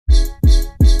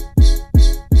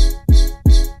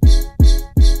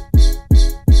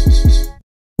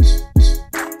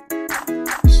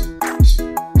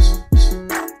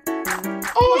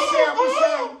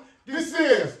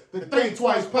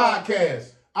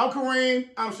Podcast. I'm Kareem.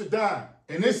 I'm Shaddai.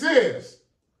 And this is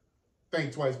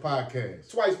Think Twice Podcast.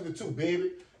 Twice for the two,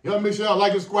 baby. Y'all make sure y'all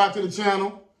like and subscribe to the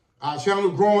channel. Our channel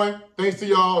is growing. Thanks to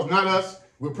y'all. It's not us.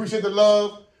 We appreciate the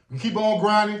love. We keep on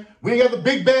grinding. We ain't got the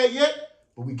big bag yet,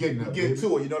 but we getting there. We getting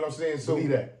to it, you know what I'm saying? So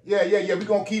that. Yeah. We're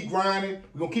gonna keep grinding.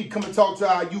 We're gonna keep coming to talk to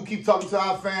our youth, keep talking to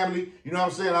our family, you know what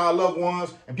I'm saying, our loved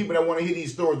ones, and people that want to hear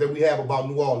these stories that we have about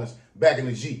New Orleans back in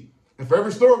the G. And for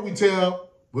every story we tell,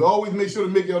 we always make sure to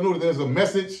make y'all know that there's a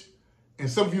message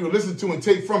and something for you to listen to and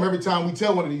take from every time we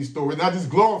tell one of these stories, not just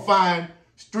glorifying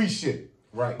street shit.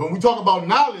 Right. But when we talk about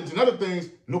knowledge and other things,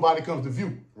 nobody comes to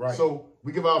view. Right. So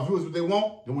we give our viewers what they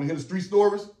want. They want to hear the street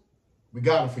stories. We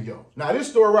got them for y'all. Now, this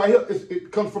story right here,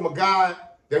 it comes from a guy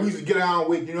that we used to get on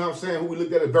with, you know what I'm saying, who we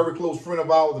looked at, a very close friend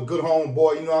of ours, a good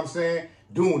homeboy, you know what I'm saying,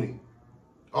 Dooney,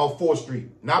 off 4th Street.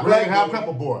 Not Black Hot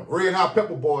Pepper Boy. Red Hot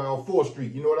Pepper Boy off 4th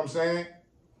Street, you know what I'm saying?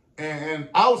 And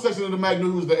our section of the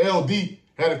Magnolias, the LD,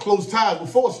 had a close ties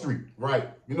with 4th Street. Right.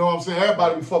 You know what I'm saying?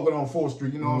 Everybody be fucking on 4th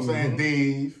Street, you know what I'm saying?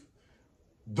 Dave,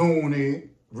 Dooney,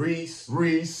 Reese,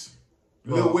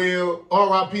 Lil Will,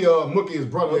 R.I.P. Mookie, his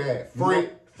brother. Yeah,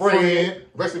 Fred,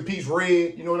 rest in peace,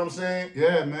 Red, you know what I'm saying?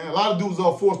 Yeah, man. A lot of dudes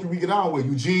off 4th Street we get on with.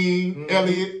 Eugene,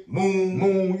 Elliot,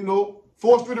 Moon, you know.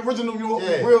 4th Street original, you know,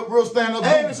 real stand-up.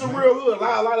 And it's a real hood.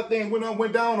 A lot of things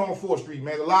went down on 4th Street,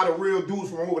 man. A lot of real dudes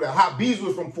from over there. Hot Bees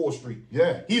was from 4th Street.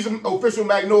 Yeah. He's an official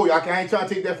Magnolia. I ain't trying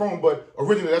to take that from him, but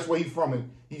originally that's where he's from, and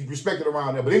he's respected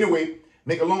around there. But anyway,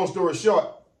 make a long story short,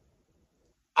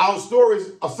 our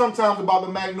stories are sometimes about the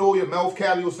Magnolia, Melf,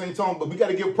 Cali, or St. Thomas, but we got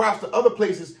to give props to other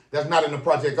places that's not in the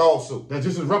project also. That's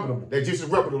just as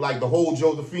reputable. Like the whole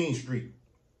Josephine Street.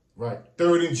 Right.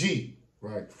 3rd and G.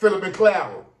 Right. Phillip and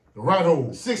Claro. The right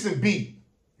hole. 6 and B.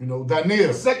 You know,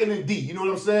 Daniel. 2nd and D. You know what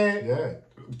I'm saying? Yeah.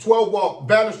 12 walk,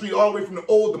 Valley Street, all the way from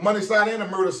the money side and the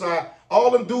murder side. All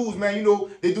them dudes, man, you know,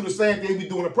 they do the same thing we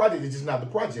do in the project. It's just not the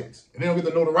projects. And they don't get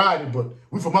the notoriety, but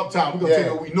we from uptown. We gonna tell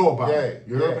you what we know about it.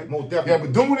 You heard me? Most definitely. Yeah,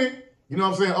 but doing it, you know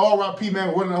what I'm saying? R.I.P.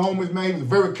 man, one of the homies, man. He was a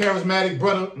very charismatic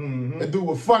brother. That dude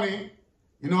was funny.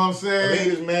 You know what I'm saying?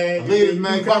 Ladies, man. Ladies,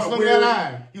 man. He was slinging that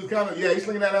line. He was kind of, he's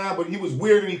slinging that line, but he was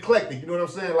weird and eclectic. You know what I'm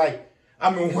saying? Like, I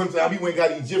remember one time he went and got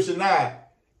the Egyptian eye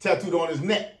tattooed on his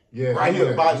neck. Yeah. Right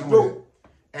here by his throat.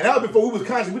 And that was before we was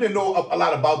conscious. We didn't know a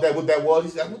lot about that, what that was. He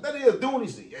said, what that is doing? He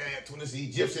said, yeah, it's the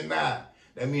Egyptian eye.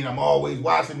 That mean I'm always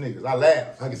watching niggas. I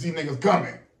laugh. I can see niggas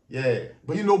coming. Yeah.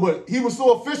 But you know, but he was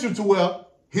so official to where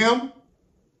him,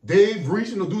 Dave,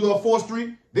 Reese, and the dudes off 4th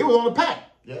Street, they was on the pack.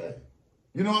 Yeah.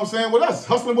 You know what I'm saying? With us,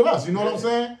 hustling with us. You know what I'm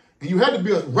saying? And you had to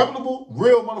be a reputable,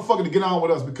 real motherfucker to get on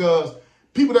with us because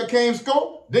people that came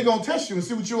scope, they gonna test you and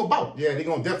see what you about. Yeah, they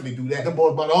gonna definitely do that. Them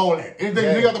boys about all that. Anything the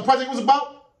nigga the project was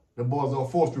about, the boys on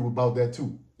 4th Street was about that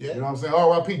too. Yeah. You know what I'm saying?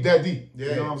 R.I.P. Daddy. Yeah.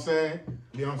 You know what I'm saying?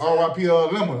 You know what I'm saying?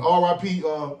 R.I.P. Lemon. R.I.P.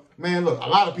 Man, look, a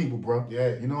lot of people, bro.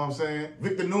 Yeah. You know what I'm saying?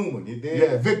 Victor Newman, you did?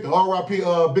 Yeah, Victor.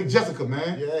 R.I.P. Big Jessica,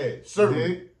 man. Yeah,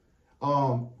 certainly.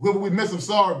 Whoever we miss, I'm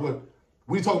sorry, but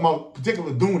we talking about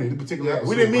particular Dooney, the particular episode.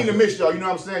 We didn't mean to miss y'all, you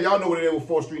know what I'm saying? Y'all know what it is with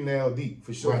 4th Street and LD,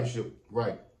 for sure.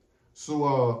 Right.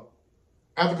 So,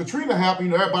 after Katrina happened,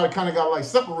 you know, everybody kind of got like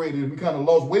separated. We kind of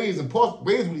lost ways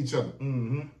with each other.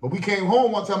 But we came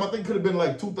home one time, I think it could have been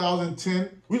like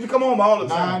 2010. We used to come home all the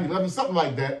time. 9, 11, something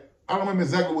like that. I don't remember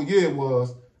exactly what year it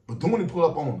was, but Dooney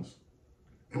pulled up on us.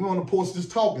 And we on the porch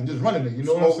just talking, just running it, you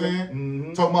know what I'm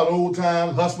saying? Talking about old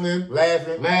times, hustling,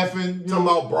 laughing. Talking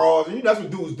about bras. And that's what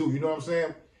dudes do, you know what I'm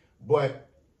saying? But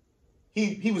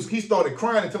he started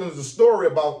crying and telling us a story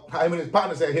about how him and his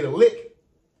partners had hit a lick.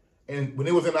 And when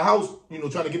they was in the house, you know,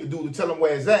 trying to get the dude to tell him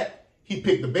where it's at, he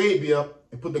picked the baby up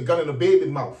and put the gun in the baby's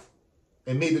mouth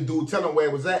and made the dude tell him where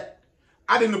it was at.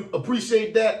 I didn't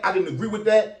appreciate that. I didn't agree with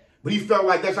that. But he felt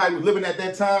like that's how he was living at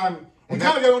that time. We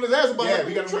kind of got on his ass about it.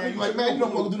 Yeah, like, man, you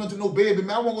don't want to do nothing to no baby,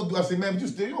 man. I won't go do. I said, man, but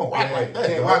you don't rock like that.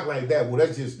 You can't rock like that. Well,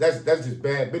 that's just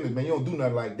bad business, man. You don't do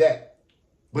nothing like that.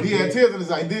 But he had tears in his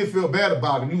eyes. He did feel bad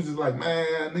about it. He was just like, man,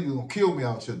 niggas gonna kill me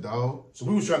out here, dog. So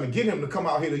we was trying to get him to come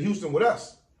out here to Houston with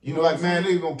us. You know, like, man,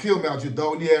 they gonna kill me out here,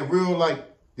 dog. And he had real, like,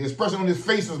 the expression on his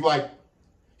face was like,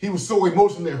 he was so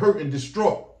emotionally hurt and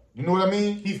distraught. You know what I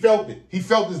mean? He felt it. He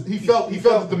felt his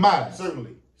demise.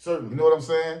 Certainly. You know what I'm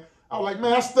saying? I was like,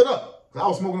 man, I stood up. I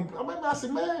was smoking. I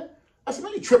said,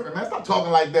 man, you tripping, man. Stop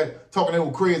talking like that, talking that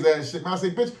old crazy ass shit, man. I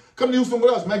said, bitch, come to Houston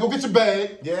with us, man. Go get your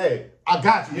bag. Yeah. I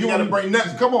got you. You gotta bring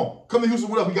nothing. Come on. Come to Houston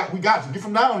with us. We got you. Get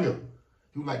from down here.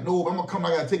 He was like, no, I'm gonna come.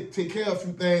 I gotta take care of a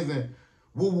few things and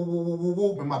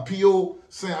whoop. And my PO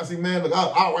saying, I said, man, look,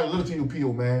 I'll write a letter to your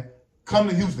PO, man. Come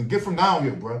to Houston. Get from down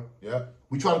here, bro. Yeah.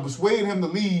 We try to persuade him to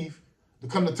leave to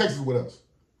come to Texas with us.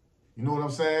 You know what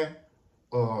I'm saying?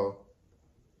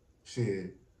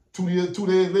 Shit. 2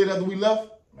 days later after we left,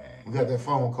 man, we got that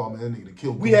phone call, man. That nigga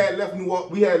killed. We had left New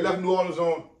Orleans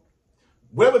on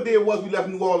whatever day it was. We left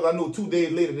New Orleans. I know 2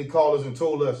 days later they called us and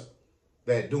told us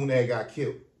that Dooney got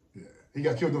killed. Yeah, he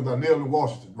got killed on Darnell in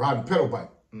Washington riding a pedal bike.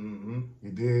 Mm-hmm. He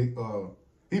did.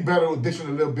 He battled addiction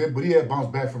a little bit, but he had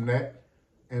bounced back from that.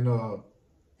 And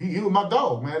he was my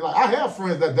dog, man. Like I have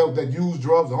friends that use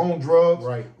drugs, own drugs,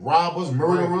 right? Robbers,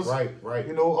 murderers, right.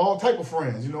 You know, all type of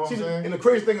friends. You know what I'm saying? And the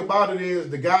crazy thing about it is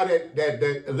the guy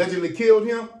that allegedly killed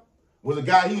him was a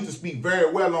guy he used to speak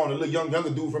very well on, a little younger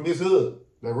dude from his hood.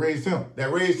 That raised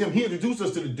him. He introduced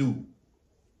us to the dude.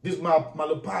 This is my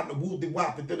little partner, whoop de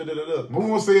wop, da da da da. We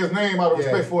won't say his name out of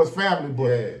respect for his family,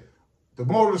 but the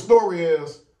moral of the story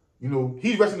is, you know,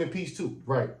 he's resting in peace too.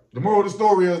 Right. The moral of the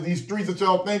story is these streets that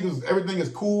y'all think is everything is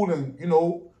cool and, you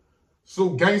know, so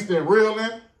gangster and real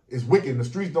in, it's wicked. The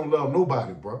streets don't love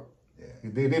nobody, bro. Yeah.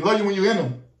 They love you when you're in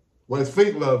them. Well, it's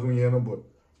fake love when you're in them, but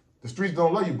the streets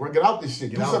don't love you, bro. Get out this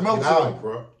shit. Do something else,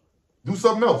 bro. Do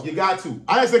something else. You got to.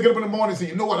 I ain't say get up in the morning and say,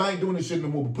 you know what, I ain't doing this shit no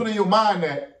more. But put in your mind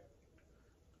that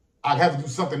I have to do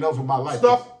something else with my life.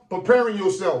 Stop preparing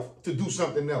yourself to do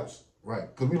something else.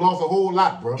 Right. Because we lost a whole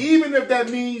lot, bro. Even if that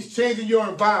means changing your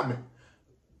environment.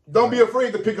 Don't be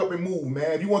afraid to pick up and move,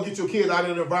 man. If you want to get your kids out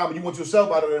of the environment, you want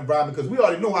yourself out of the environment, because we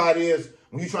already know how it is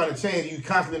when you're trying to change and you're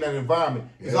constantly in that environment.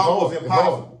 It's almost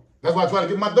impossible. That's why I try to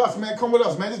get my ducks, man. Come with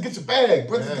us, man. Just get your bag,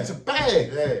 bro. Just get your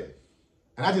bag. Yeah.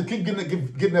 And I just keep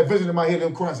getting that vision in my head,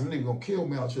 them crying, some nigga gonna kill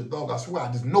me out here, dog. I swear,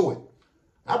 I just know it.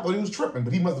 I thought he was tripping,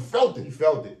 but he must have felt it. He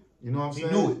felt it. You know what I'm saying?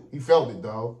 He knew it. He felt it,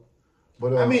 dog.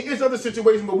 But I mean, it's other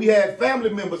situations where we had family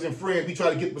members and friends we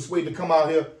tried to get persuaded to come out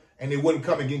here, and they wouldn't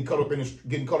come and getting caught up in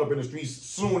the streets.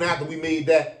 Soon after we made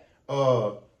that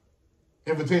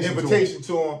invitation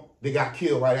to them, they got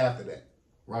killed right after that.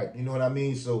 Right. You know what I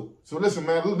mean? So listen,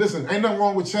 man. Listen, ain't nothing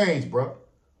wrong with change, bro.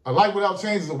 A life without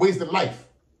change is a wasted life.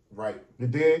 Right. You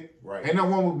dig? Right. Ain't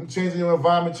nothing wrong with changing your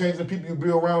environment, changing the people you be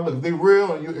around. Look, if they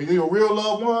real and you're your real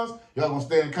loved ones, y'all gonna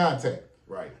stay in contact.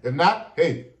 Right. If not,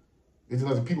 hey, it's just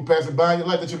like the people passing by in your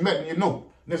life that you met and you know.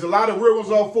 There's a lot of real ones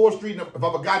on 4th Street. And if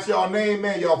I forgot y'all name,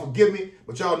 man, y'all forgive me.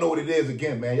 But y'all know what it is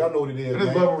again, man. Y'all know what it is, and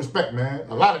it's love and respect, man.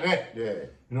 A lot of that. Yeah.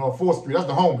 You know, on 4th Street, that's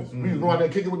the homies. We was going there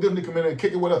and kick it with them, they come in there and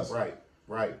kick it with us. Right.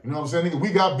 Right. You know what I'm saying? Nigga,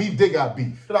 we got beef, they got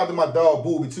beef. Shout out to my dog,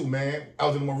 Booby, too, man. I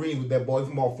was in the Marines with that boy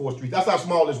from off 4th Street. That's how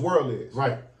small this world is.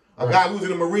 Right. A guy who was in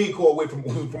the Marine Corps away from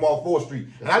off 4th Street.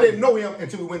 And I didn't know him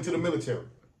until we went to the military.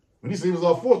 When he said he was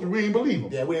off 4th Street, we didn't believe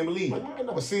him. Yeah, we didn't believe him. Like, I ain't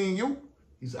never seen you.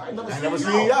 He said, I ain't never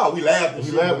seen y'all. We laughed and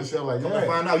shit. We laughed and shit like, yeah. To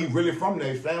find out he really from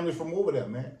there. His family's from over there,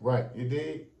 man. Right. You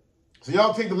dig? So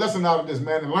y'all take the lesson out of this,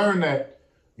 man, and learn that,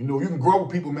 you know, you can grow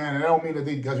with people, man, and that don't mean that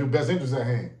they got your best interest at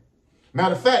hand.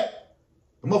 Matter of fact,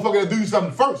 the motherfucker that do you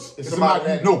something first is somebody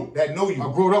that you know. That know you.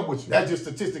 I grew up with you. That's just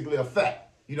statistically a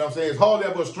fact. You know what I'm saying? It's hardly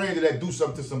ever a stranger that do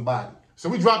something to somebody. So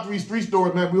we dropped these 3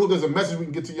 stories, man. We hope there's a message we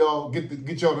can get to y'all, get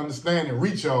y'all to understand and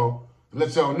reach y'all to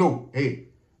let y'all know, hey,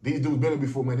 these dudes been here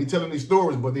before, man. They telling these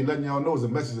stories, but they letting y'all know there's a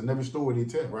message in every story they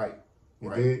tell. Right. You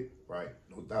right. dig? Right.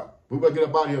 No doubt. We better get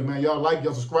up out of here, man. Y'all like,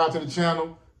 y'all subscribe to the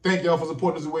channel. Thank y'all for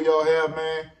supporting us the way y'all have,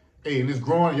 man. Hey, and it's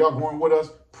growing. Y'all growing with us.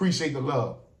 Appreciate the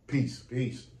love. Peace.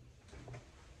 Peace.